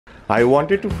I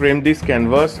wanted to frame this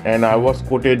canvas and I was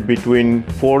quoted between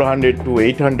 $400 to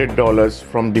 $800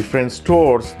 from different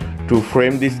stores to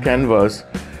frame this canvas,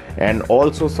 and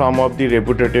also some of the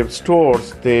reputable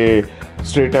stores, they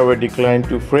straight away declined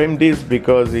to frame this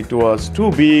because it was too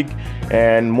big,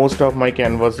 and most of my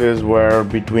canvases were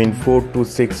between 4 to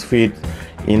 6 feet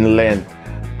in length.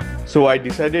 So I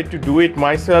decided to do it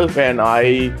myself, and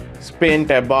I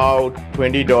spent about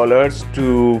 $20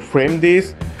 to frame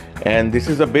this. And this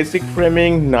is a basic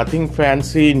framing, nothing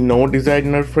fancy, no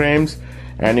designer frames.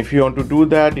 And if you want to do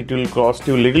that, it will cost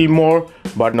you a little more,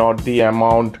 but not the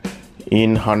amount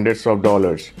in hundreds of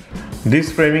dollars.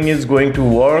 This framing is going to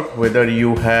work whether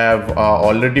you have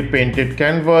already painted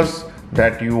canvas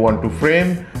that you want to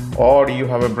frame, or you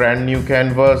have a brand new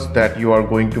canvas that you are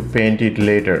going to paint it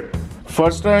later.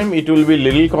 First time it will be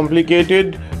little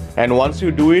complicated, and once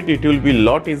you do it, it will be a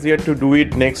lot easier to do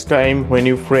it next time when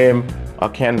you frame a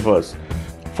canvas.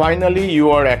 Finally, you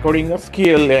are acquiring a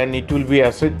skill and it will be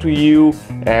asset to you,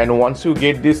 and once you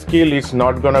get this skill, it's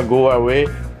not gonna go away.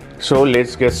 So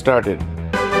let's get started.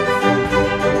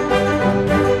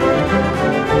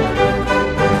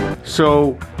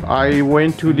 So I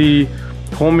went to the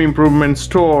home improvement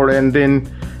store and then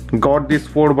got this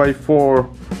 4x4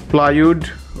 plywood,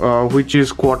 which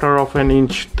is 1/4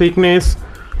 inch thickness,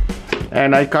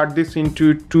 and I cut this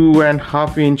into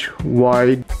 2.5 inch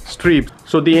wide strips.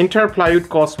 So the entire plywood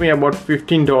cost me about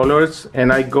 $15,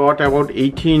 and I got about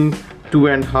 18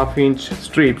 2.5 inch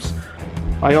strips.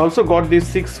 I also got this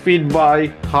 6 feet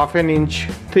by 1/2 inch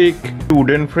thick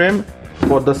wooden frame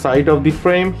for the side of the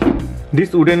frame.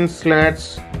 These wooden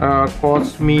slats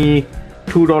cost me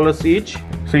 $2 each.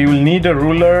 So you will need a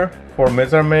ruler for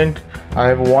measurement. I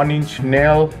have 1 inch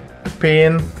nail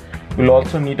pen. You'll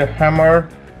also need a hammer.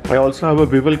 I also have a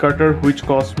bevel cutter which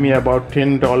cost me about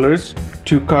 $10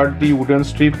 to cut the wooden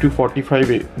strip to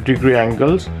 45-degree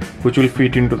angles, which will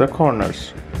fit into the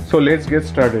corners. So let's get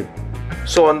started.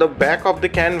 So on the back of the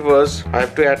canvas, I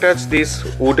have to attach these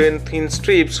wooden thin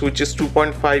strips, which is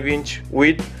 2.5 inch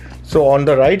width. So on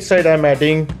the right side I'm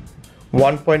adding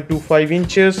 1.25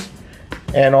 inches,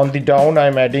 and on the down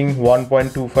I'm adding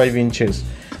 1.25 inches,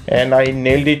 and I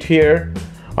nailed it here.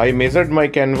 I measured my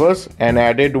canvas and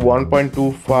added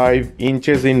 1.25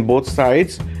 inches in both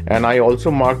sides, and I also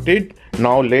marked it.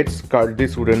 Now let's cut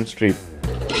this wooden strip.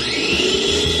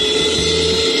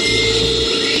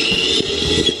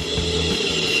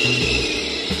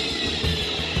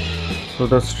 So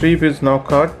the strip is now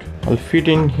cut. I'll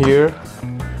fit in here,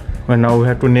 and now we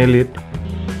have to nail it.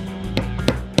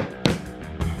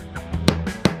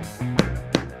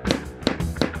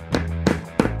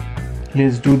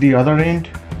 Let's do the other end,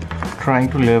 trying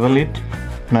to level it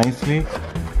nicely.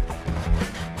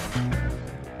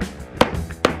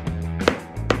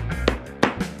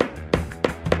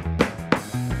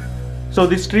 So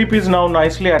the strip is now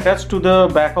nicely attached to the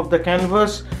back of the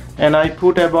canvas, and I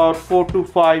put about 4 to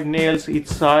 5 nails each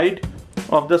side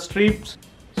of the strips.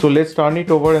 So let's turn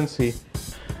it over and see.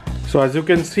 So as you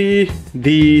can see,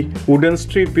 the wooden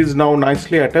strip is now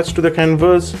nicely attached to the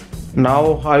canvas.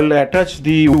 Now I will attach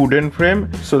the wooden frame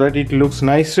so that it looks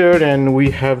nicer and we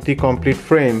have the complete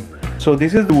frame. So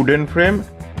this is the wooden frame.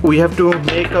 We have to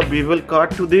make a bevel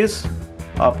cut to this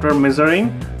after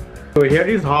measuring. So here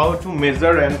is how to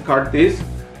measure and cut this.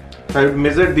 I have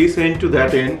measured this end to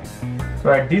that end. So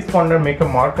at this corner, make a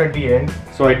mark at the end.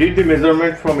 So I did the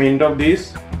measurement from end of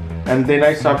this, and then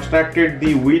I subtracted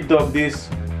the width of this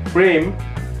frame,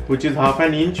 which is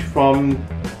 1/2 inch, from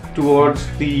towards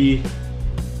the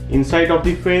inside of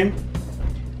the frame,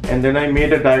 and then I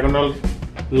made a diagonal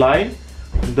line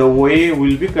the way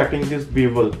we'll be cutting this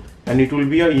bevel, and it will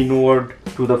be a inward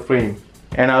to the frame,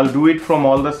 and I'll do it from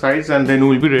all the sides, and then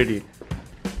we'll be ready.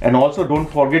 And also don't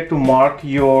forget to mark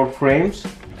your frames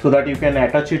so that you can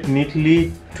attach it neatly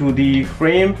to the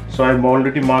frame. So I've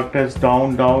already marked as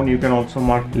down, down. You can also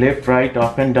mark left, right,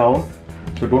 up and down.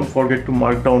 So don't forget to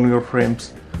mark down your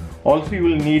frames. Also you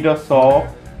will need a saw,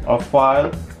 a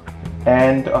file,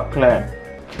 and a clamp.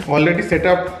 Already set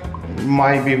up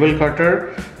my bevel cutter.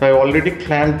 So I already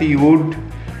clamped the wood.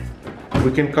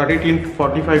 We can cut it in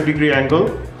 45-degree angle,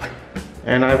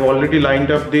 and I've already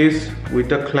lined up this with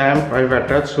the clamp I've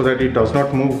attached so that it does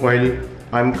not move while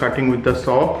I'm cutting with the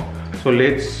saw. So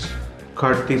let's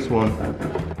cut this one.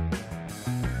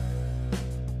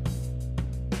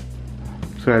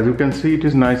 So as you can see, it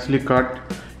is nicely cut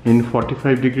in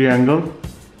 45-degree angle.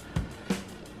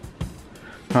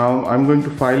 Now I'm going to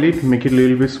file it, make it a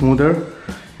little bit smoother,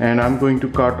 and I'm going to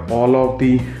cut all of the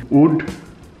wood.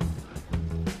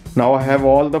 Now I have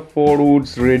all the 4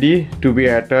 woods ready to be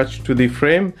attached to the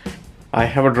frame. I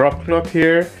have a drop cloth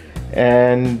here,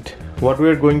 and what we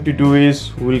are going to do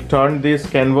is we'll turn this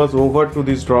canvas over to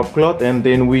this drop cloth and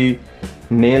then we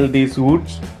nail these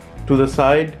woods to the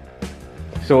side.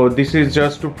 So this is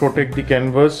just to protect the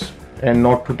canvas and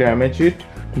not to damage it.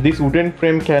 This wooden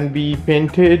frame can be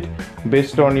painted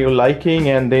based on your liking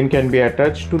and then can be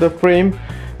attached to the frame,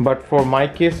 but for my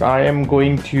case I am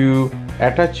going to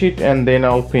attach it and then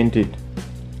I'll paint it.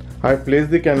 I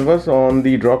placed the canvas on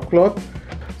the drop cloth,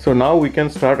 so now we can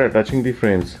start attaching the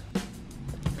frames.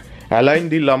 Align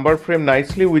the lumber frame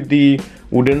nicely with the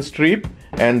wooden strip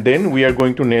and then we are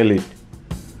going to nail it.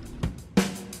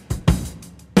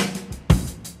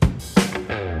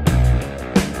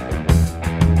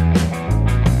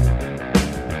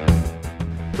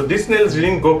 So this nails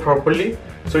didn't go properly,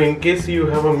 so in case you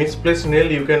have a misplaced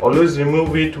nail, you can always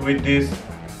remove it with these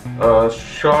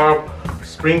sharp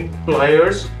spring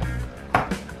pliers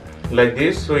like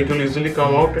this, so it will easily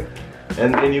come out,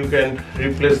 and then you can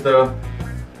replace the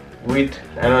with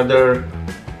another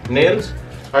nails.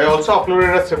 I also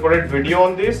uploaded a separate video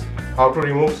on this, how to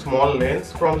remove small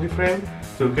nails from the frame,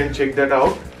 so you can check that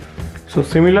out. So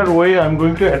similar way I'm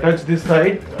going to attach this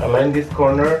side, align this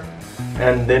corner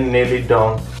and then nail it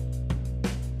down.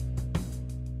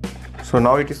 So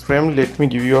now it is framed. Let me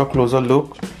give you a closer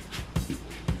look.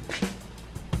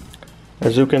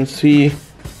 As you can see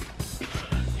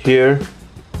here,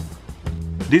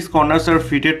 these corners are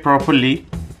fitted properly,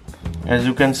 as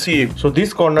you can see. So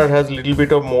this corner has a little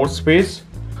bit of more space.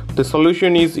 The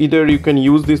solution is either you can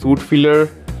use this wood filler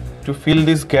to fill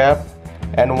this gap,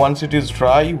 and once it is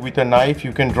dry with a knife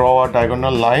you can draw a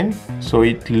diagonal line so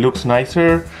it looks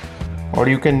nicer, or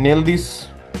you can nail this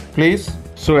place.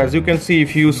 So as you can see,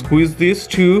 if you squeeze this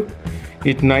too,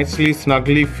 it nicely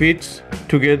snugly fits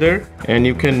together and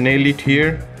you can nail it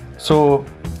here. So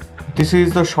this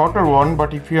is the shorter one,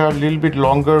 but if you are a little bit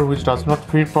longer which does not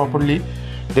fit properly,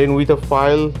 then with a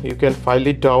file you can file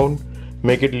it down,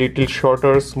 make it little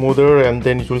shorter, smoother, and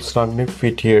then it will snugly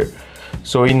fit here.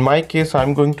 So in my case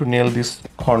I'm going to nail these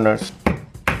corners.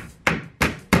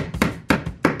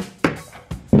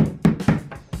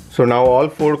 So now all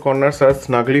four corners are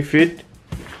snugly fit.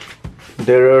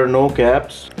 There are no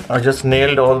gaps. I just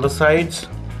nailed all the sides.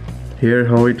 Here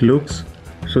how it looks.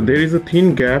 So there is a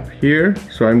thin gap here,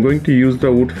 so I'm going to use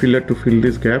the wood filler to fill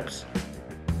these gaps.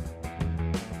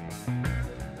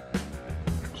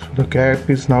 So the gap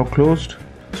is now closed.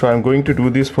 So I'm going to do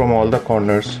this from all the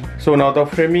corners. So now the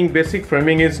framing, basic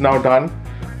framing is now done.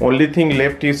 Only thing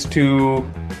left is to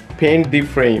paint the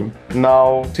frame.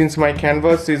 Now since my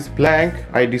canvas is blank,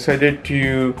 I decided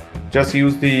to just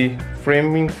use the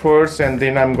framing first and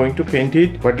then I'm going to paint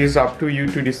it, but it's up to you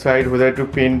to decide whether to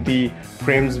paint the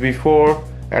frames before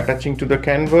attaching to the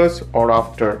canvas or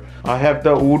after. I have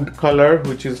the wood color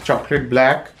which is chocolate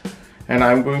black and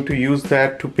I'm going to use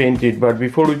that to paint it, but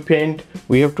before we paint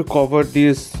we have to cover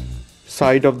this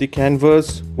side of the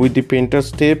canvas with the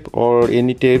painter's tape or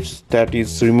any tapes that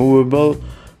is removable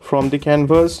from the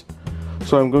canvas.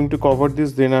 So I'm going to cover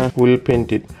this, then I will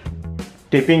paint it.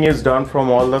 Taping is done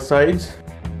from all the sides.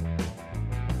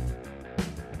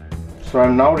 So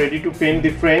I'm now ready to paint the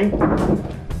frame,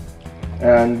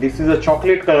 and this is a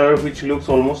chocolate color which looks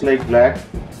almost like black.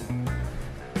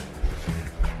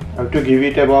 I have to give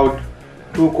it about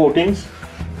 2 coatings.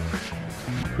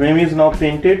 Frame is now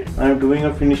painted. I am doing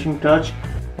a finishing touch.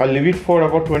 I'll leave it for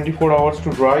about 24 hours to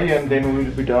dry and then we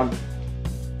will be done.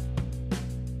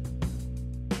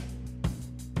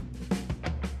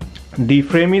 The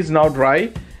frame is now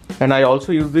dry and I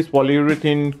also use this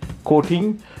polyurethane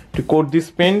coating to coat this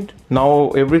paint. Now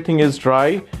everything is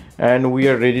dry and we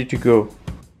are ready to go.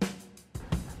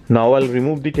 Now I'll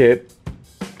remove the tape.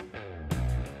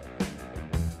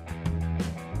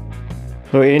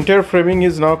 So entire framing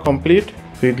is now complete.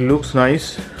 It looks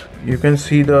nice. You can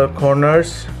see the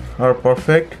corners are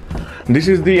perfect. This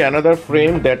is the another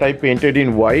frame that I painted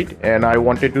in white and I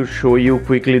wanted to show you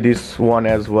quickly this one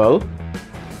as well.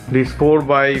 This 4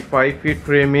 by 5 feet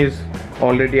frame is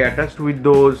already attached with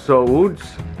those woods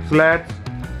slats.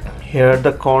 Here are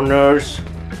the corners.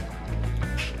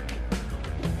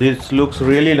 This looks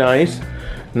really nice.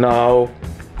 Now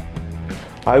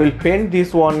I will paint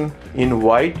this one in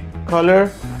white color.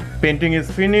 Painting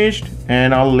is finished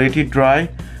and I'll let it dry.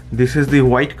 This is the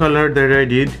white color that I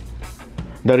did.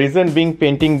 The reason being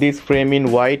painting this frame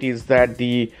in white is that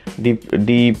the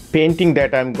painting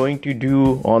that I'm going to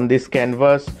do on this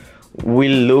canvas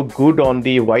will look good on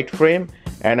the white frame,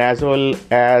 and as well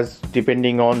as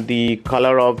depending on the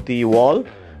color of the wall,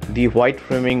 the white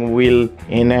framing will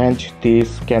enhance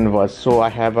this canvas. So I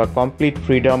have a complete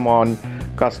freedom on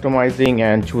customizing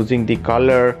and choosing the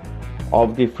color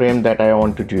of the frame that I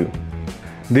want to do.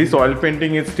 This oil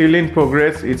painting is still in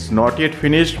progress. It's not yet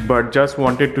finished, but just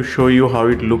wanted to show you how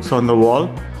it looks on the wall.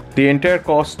 The entire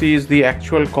cost is, the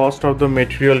actual cost of the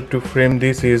material to frame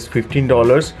this is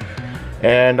 $15,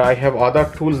 and I have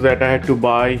other tools that I had to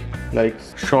buy, like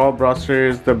saw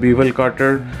brushes, the bevel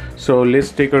cutter. So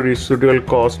let's take a residual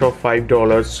cost of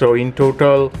 $5. So in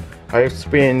total I have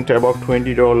spent about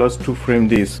 $20 to frame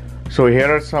this. So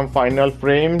here are some final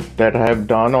frames that I have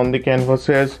done on the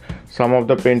canvases. Some of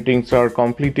the paintings are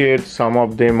completed, some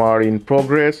of them are in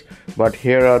progress, but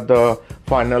here are the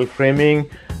final framing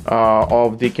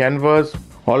of the canvas.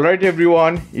 Alright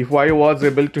everyone, if I was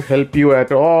able to help you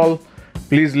at all,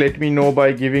 please let me know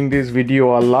by giving this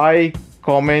video a like,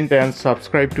 comment and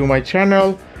subscribe to my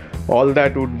channel. All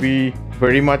that would be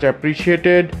very much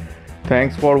appreciated.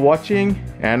 Thanks for watching,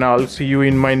 and I'll see you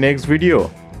in my next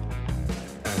video.